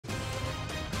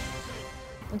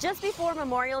Just before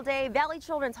Memorial Day, Valley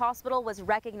Children's Hospital was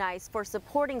recognized for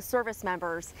supporting service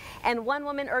members, and one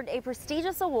woman earned a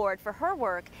prestigious award for her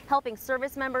work helping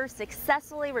service members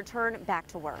successfully return back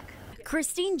to work.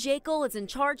 Christine Jekyll is in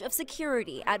charge of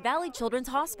security at Valley Children's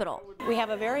Hospital. We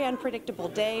have a very unpredictable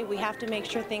day. We have to make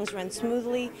sure things run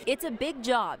smoothly. It's a big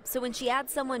job, so when she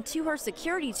adds someone to her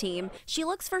security team, she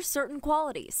looks for certain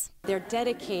qualities. They're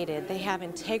dedicated, they have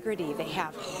integrity, they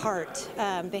have heart,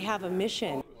 they have a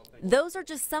mission. Those are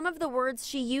just some of the words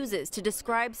she uses to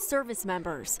describe service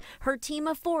members. Her team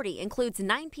of 40 includes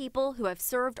 9 people who have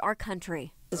served our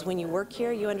country. When you work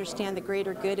here, you understand the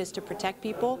greater good is to protect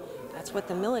people. That's what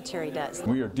the military does.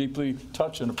 We are deeply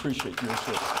touched and appreciate your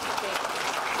service.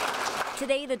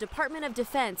 Today, the Department of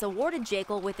Defense awarded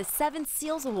Jekyll with the 7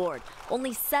 SEALs Award.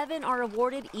 Only 7 are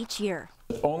awarded each year.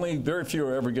 Only very few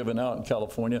are ever given out in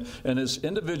California, and as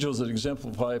individuals that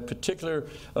exemplify particular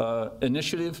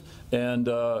initiative and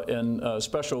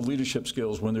special leadership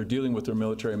skills when they're dealing with their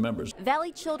military members.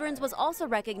 Valley Children's was also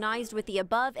recognized with the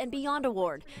Above and Beyond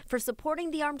Award for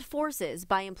supporting the armed forces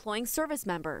by employing service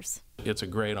members. It's a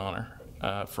great honor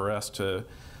for us to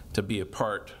be a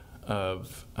part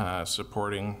of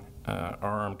supporting our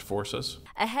armed forces.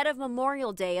 Ahead of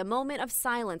Memorial Day, a moment of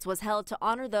silence was held to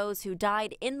honor those who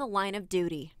died in the line of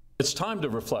duty. It's time to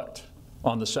reflect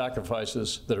on the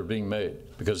sacrifices that are being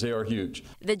made because they are huge.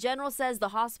 The general says the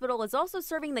hospital is also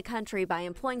serving the country by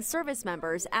employing service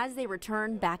members as they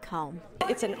return back home.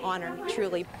 It's an honor,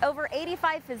 truly. Over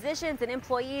 85 physicians and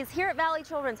employees here at Valley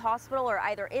Children's Hospital are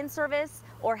either in service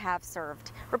or have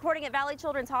served. Reporting at Valley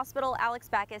Children's Hospital, Alex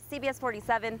Backus, CBS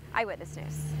 47 Eyewitness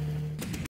News.